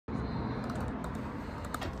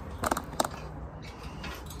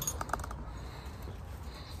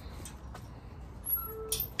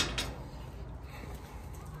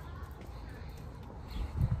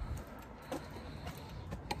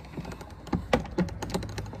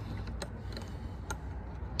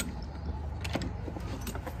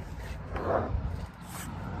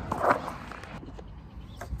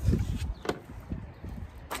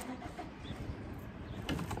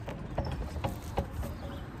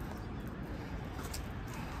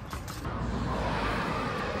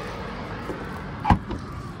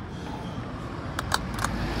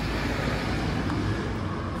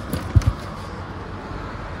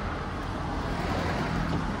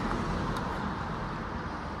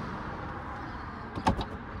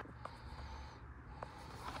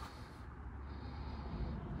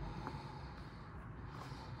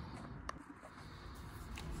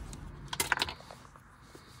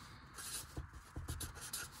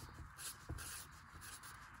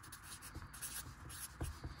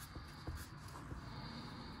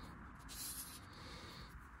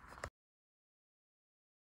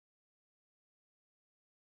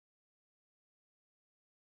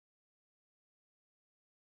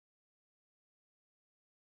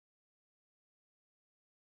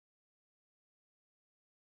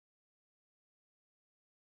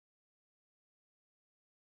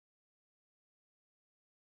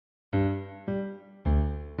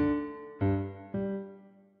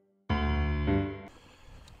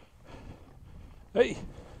Hey,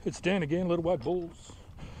 it's Dan again, Little White Balls.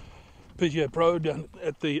 PGA Pro down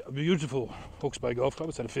at the beautiful Hawke's Bay Golf Club.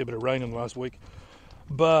 It's had a fair bit of rain in the last week,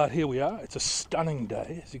 but here we are. It's a stunning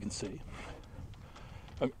day, as you can see.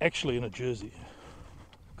 I'm actually in a jersey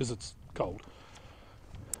because it's cold.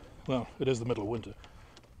 Well, it is the middle of winter.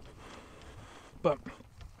 But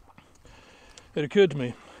it occurred to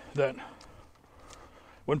me that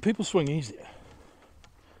when people swing easier,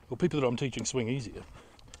 or people that I'm teaching swing easier,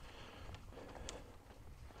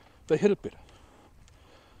 they hit it better.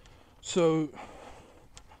 So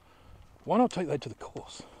why not take that to the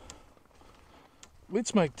course?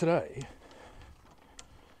 Let's make today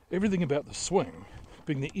everything about the swing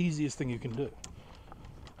being the easiest thing you can do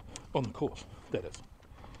on the course, that is.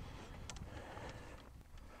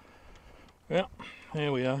 Yeah,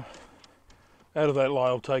 here we are. Out of that lie,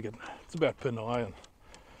 I'll take it. It's about pin high, and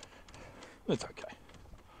it's okay.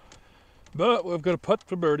 But we've got a putt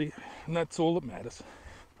for birdie, and that's all that matters.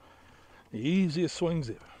 The easiest swings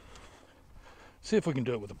ever. See if we can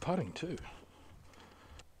do it with the putting too.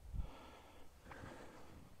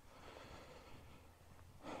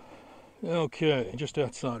 Okay, just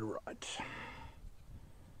outside right.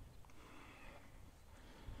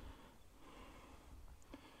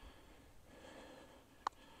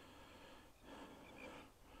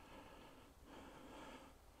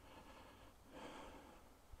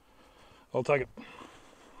 I'll take it.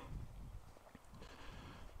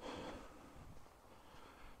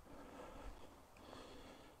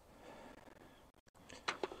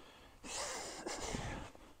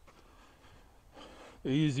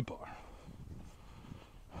 Easy par.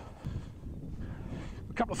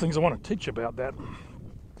 A couple of things I want to teach you about that,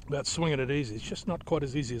 about swinging it easy. It's just not quite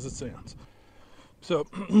as easy as it sounds. So,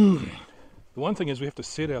 the one thing is we have to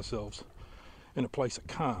set ourselves in a place of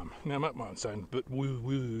calm. Now, I might mind saying, but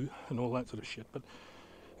woo-woo and all that sort of shit, but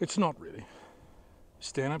it's not really.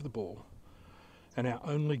 Stand over the ball, and our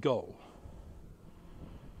only goal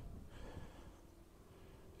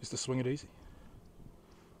is to swing it easy.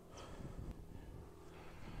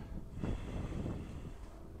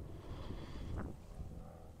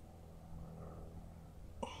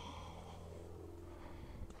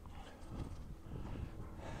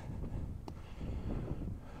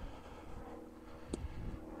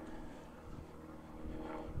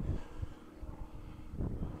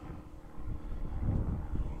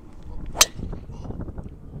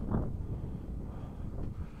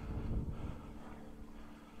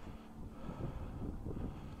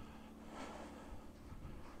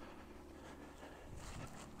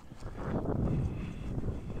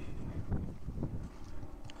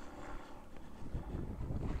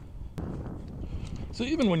 So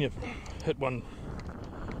even when you hit one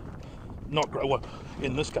not great, well,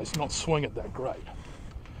 in this case, not swing it that great,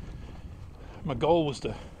 my goal was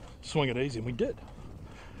to swing it easy, and we did. It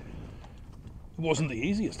wasn't the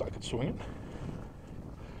easiest I could swing it,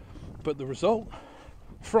 but the result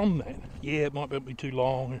from that, yeah, it might be too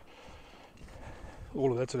long,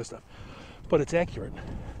 all of that sort of stuff, but it's accurate,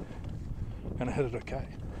 and I hit it okay.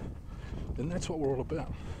 And that's what we're all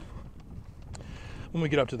about. When we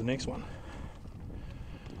get up to the next one,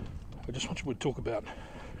 I just want you to talk about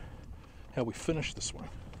how we finish the swing.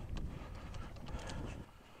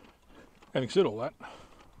 Having said all that,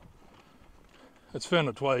 it's found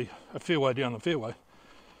its way a fair way down the fairway,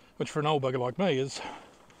 which for an old bugger like me is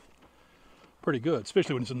pretty good,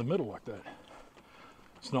 especially when it's in the middle like that.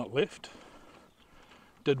 It's not left.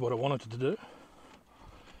 Did what I wanted it to do.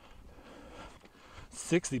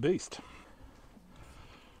 Sexy beast.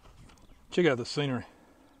 Check out the scenery.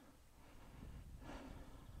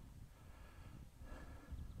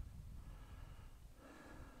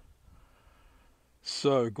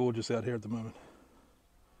 So gorgeous out here at the moment.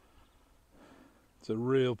 It's a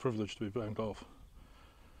real privilege to be playing golf.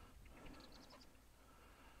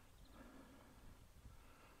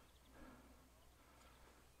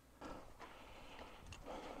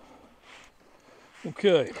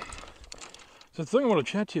 Okay, so the thing I want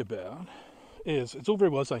to chat to you about is, it's all very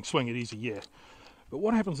well saying swing it easy, yeah, but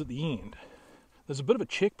what happens at the end? There's a bit of a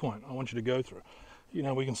checkpoint I want you to go through. You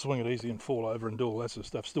know, we can swing it easy and fall over and do all that sort of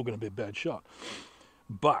stuff, still going to be a bad shot.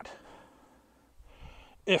 But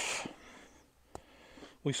if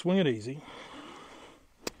we swing it easy,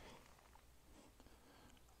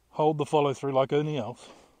 hold the follow through like anything else,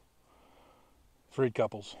 freed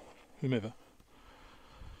couples, whomever,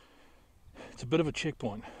 it's a bit of a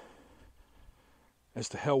checkpoint as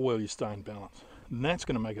to how well you stay in balance. And that's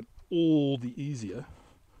going to make it all the easier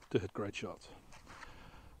to hit great shots.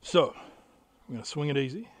 So, we're going to swing it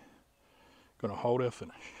easy, going to hold our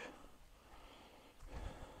finish.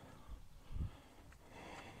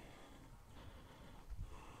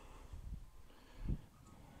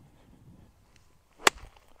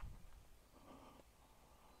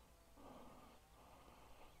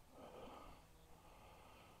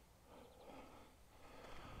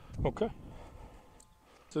 Okay,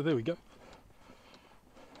 so there we go.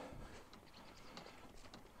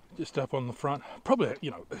 Just up on the front, probably,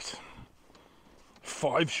 you know, it's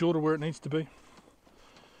 5 short of where it needs to be.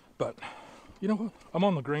 But you know what? I'm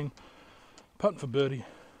on the green, putting for birdie.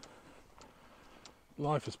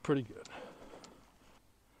 Life is pretty good.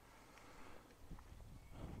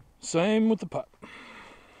 Same with the putt.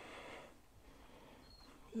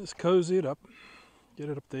 Just cozy it up, get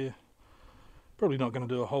it up there. Probably not going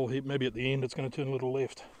to do a whole heap. Maybe at the end it's going to turn a little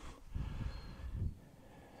left.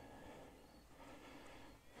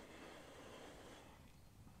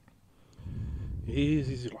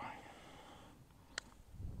 Easy line.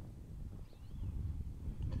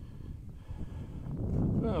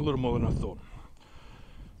 A little more than I thought.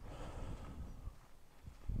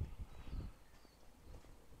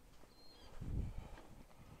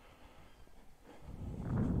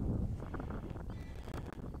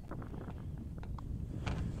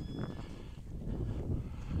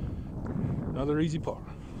 Another easy par.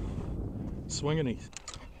 Swinging easy.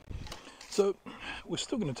 So we're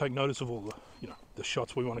still going to take notice of all the, you know, the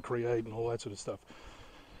shots we want to create and all that sort of stuff.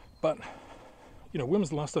 But, you know, when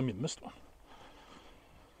was the last time you missed one?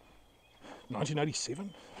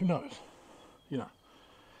 1987? Who knows? You know,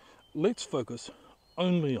 let's focus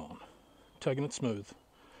only on taking it smooth,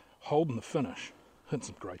 holding the finish, hitting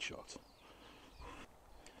some great shots.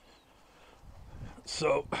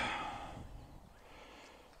 So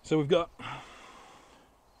we've got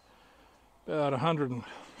about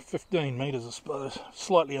 115 meters, I suppose,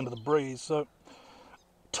 slightly under the breeze. So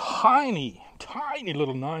tiny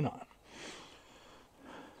little 9-iron.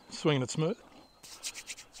 Swinging it smooth,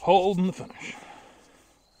 holding the finish.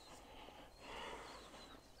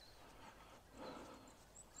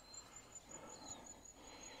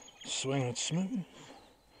 Swinging it smooth,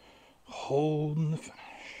 holding the finish.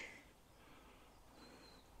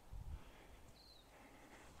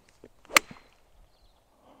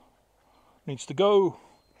 Needs to go.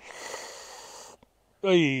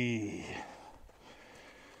 Hey.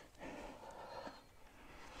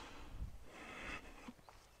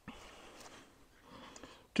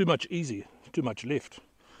 Too much easy, too much left.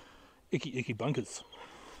 Icky bunkers.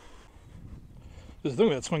 There's the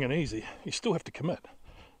thing about swinging easy, you still have to commit.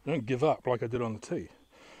 You don't give up like I did on the tee.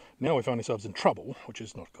 Now we find ourselves in trouble, which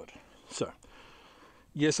is not good. So,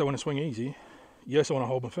 yes, I want to swing easy. Yes, I want to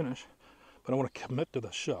hold my finish. But I want to commit to the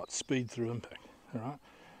shot, speed through impact, all right?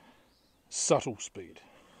 Subtle speed.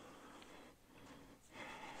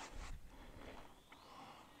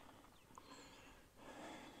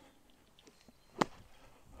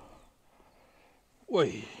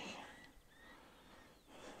 Whee.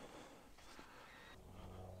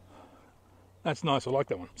 That's nice, I like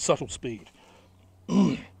that one. Subtle speed.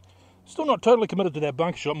 Still not totally committed to that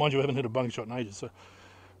bunker shot. Mind you, I haven't hit a bunker shot in ages, so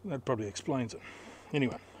that probably explains it.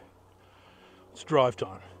 Anyway. It's drive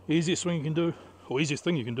time. Easiest swing you can do, or easiest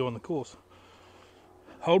thing you can do on the course.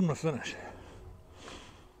 Holding the finish.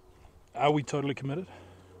 Are we totally committed?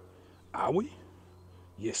 Are we?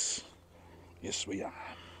 Yes. Yes, we are.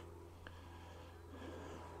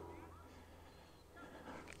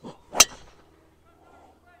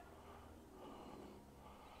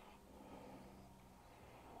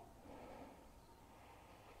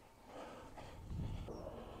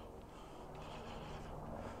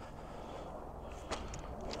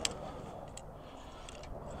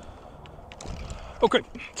 Okay,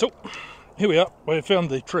 so here we are. We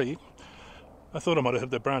found the tree. I thought I might have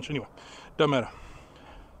hit that branch anyway. Don't matter.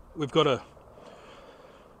 We've got a,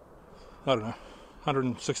 I don't know,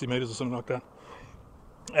 160 meters or something like that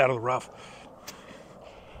out of the rough.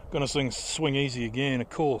 Gonna swing easy again,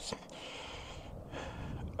 of course.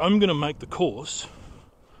 I'm gonna make the course,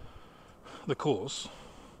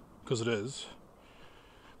 because it is,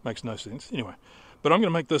 makes no sense. Anyway, but I'm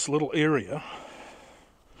gonna make this little area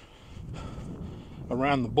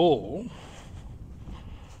around the ball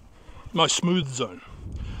my smooth zone.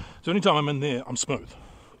 So anytime I'm in there, I'm smooth.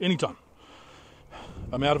 Anytime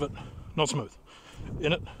I'm out of it, not smooth.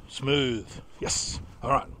 In it, smooth. Yes. All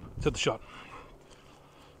right, let's hit the shot.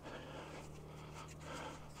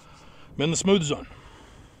 I'm in the smooth zone.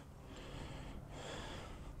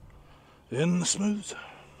 In the smooth zone.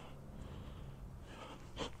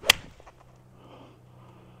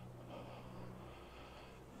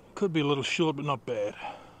 Could be a little short, but not bad.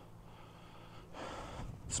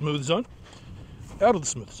 Smooth zone. Out of the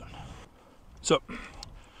smooth zone. So,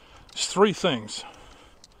 there's 3 things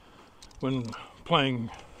when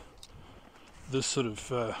playing this sort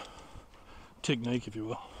of technique, if you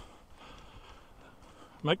will.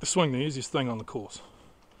 Make the swing the easiest thing on the course.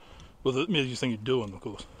 Well, the easiest thing you do on the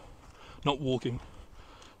course. Not walking,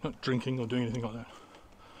 not drinking or doing anything like that.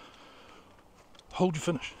 Hold your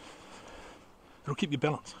finish. It'll keep your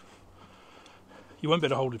balance. You won't be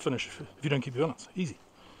able to hold your finish if you don't keep your balance. Easy.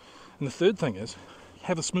 And the third thing is,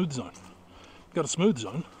 have a smooth zone. You've got a smooth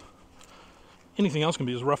zone, anything else can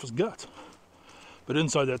be as rough as guts. But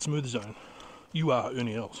inside that smooth zone, you are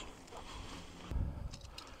Ernie Els.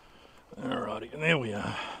 Alrighty, and there we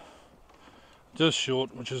are. Just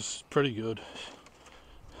short, which is pretty good.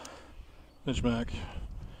 Inch mark.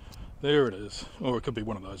 There it is. Or it could be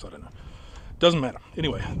one of those, I don't know. Doesn't matter.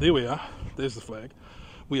 Anyway, there we are. There's the flag.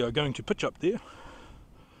 We are going to pitch up there,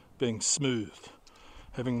 being smooth,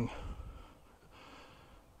 having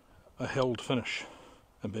a held finish,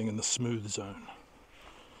 and being in the smooth zone.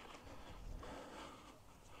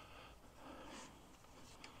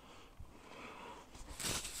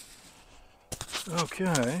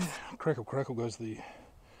 Okay, crackle crackle goes the...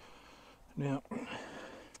 Now,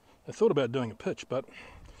 I thought about doing a pitch, but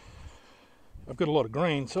I've got a lot of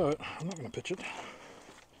green, so I'm not going to pitch it.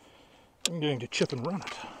 I'm going to chip and run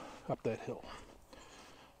it up that hill.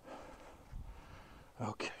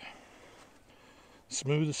 Okay.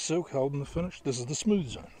 Smooth as silk, holding the finish. This is the smooth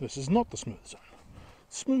zone. This is not the smooth zone.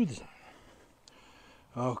 Smooth zone.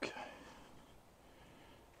 Okay.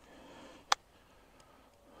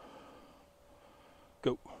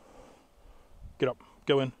 Go. Get up.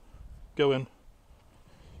 Go in. Go in.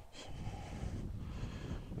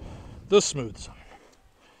 The smooth zone.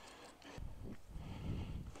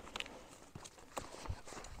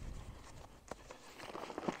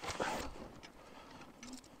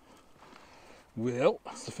 Well,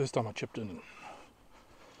 it's the first time I chipped in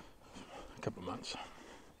a couple of months.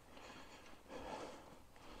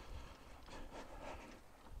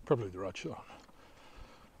 Probably the right shot.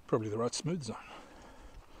 Probably the right smooth zone.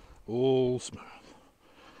 All smooth.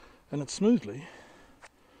 And it smoothly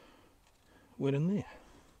went in there.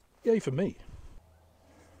 Yay for me.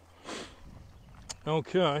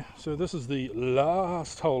 Okay, so this is the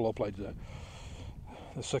last hole I'll play today.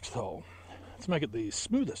 The 6th hole. Let's make it the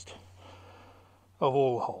smoothest of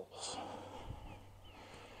all holes.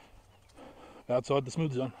 Outside the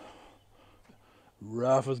smooth zone.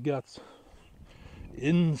 Rough as guts.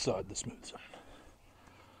 Inside the smooth zone.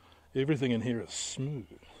 Everything in here is smooth.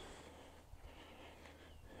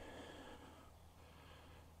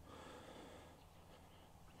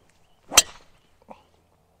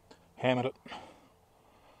 Hammered it.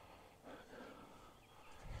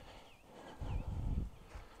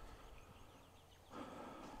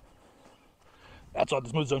 Outside the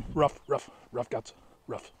smooth zone. Rough, rough, rough guts.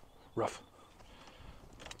 Rough, rough.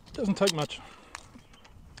 Doesn't take much.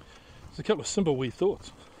 There's a couple of simple wee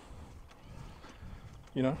thoughts.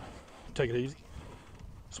 You know, take it easy.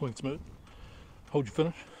 Swing smooth. Hold your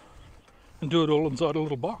finish. And do it all inside a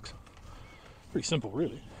little box. Pretty simple,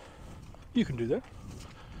 really. You can do that.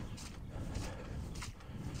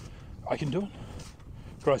 I can do it.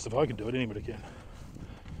 Christ, if I can do it, anybody can.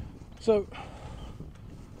 So,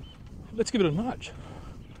 let's give it a nudge.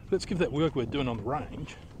 Let's give that work we're doing on the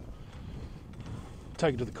range,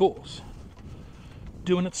 take it to the course,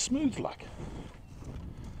 doing it smooth like.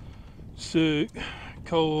 So,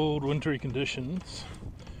 cold, wintry conditions,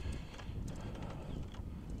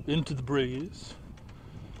 into the breeze,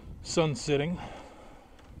 sun setting,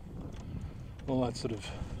 all that sort of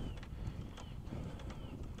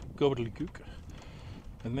gobbledygook.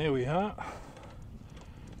 And there we are,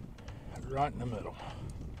 right in the middle.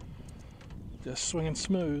 Just swinging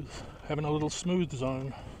smooth, having a little smooth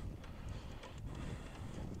zone.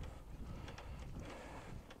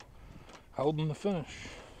 Holding the finish.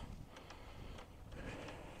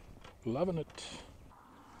 Loving it.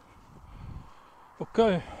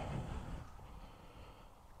 Okay.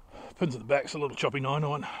 Pins at the back's a little choppy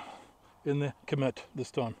 9-iron in there. Commit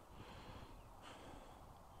this time.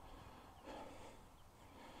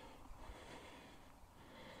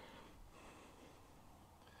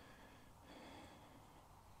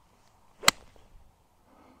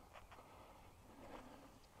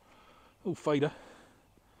 Little fader.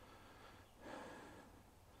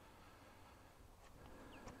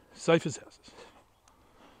 Safe as houses.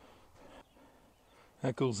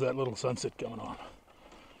 How cool's that little sunset going on?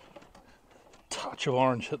 Touch of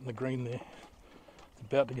orange hitting the green there. It's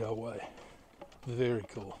about to go away. Very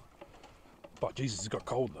cool. But Jesus, it's got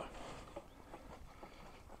cold though.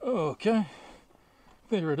 Okay.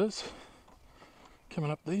 There it is.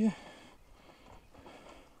 Coming up there.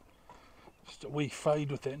 Just a wee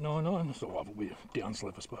fade with that 9-iron. It's a wee down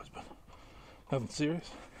slip, I suppose, but nothing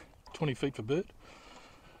serious. 20 feet for bird.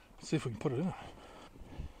 Let's see if we can put it in.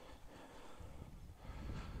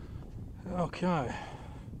 Okay.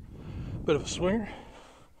 Bit of a swinger.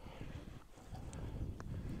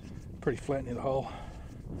 Pretty flat near the hole.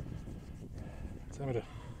 So I'm going to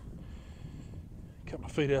cut my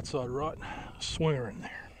feet outside right, swing her in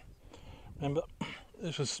there. Remember,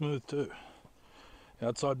 this was smooth too.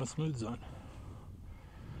 Outside my smooth zone.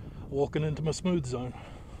 Walking into my smooth zone.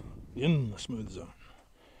 In the smooth zone.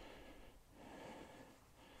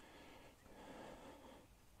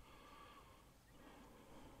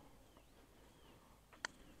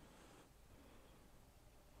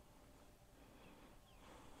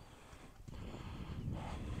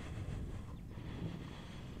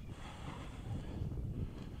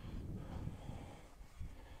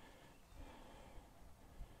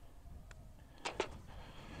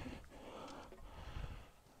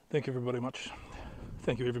 Thank you everybody much.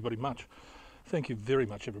 Thank you everybody much. Thank you very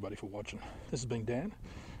much everybody for watching. This has been Dan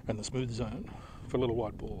and the Smooth Zone for Little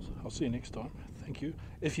White Balls. I'll see you next time. Thank you.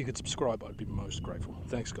 If you could subscribe, I'd be most grateful.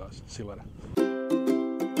 Thanks guys. See you later.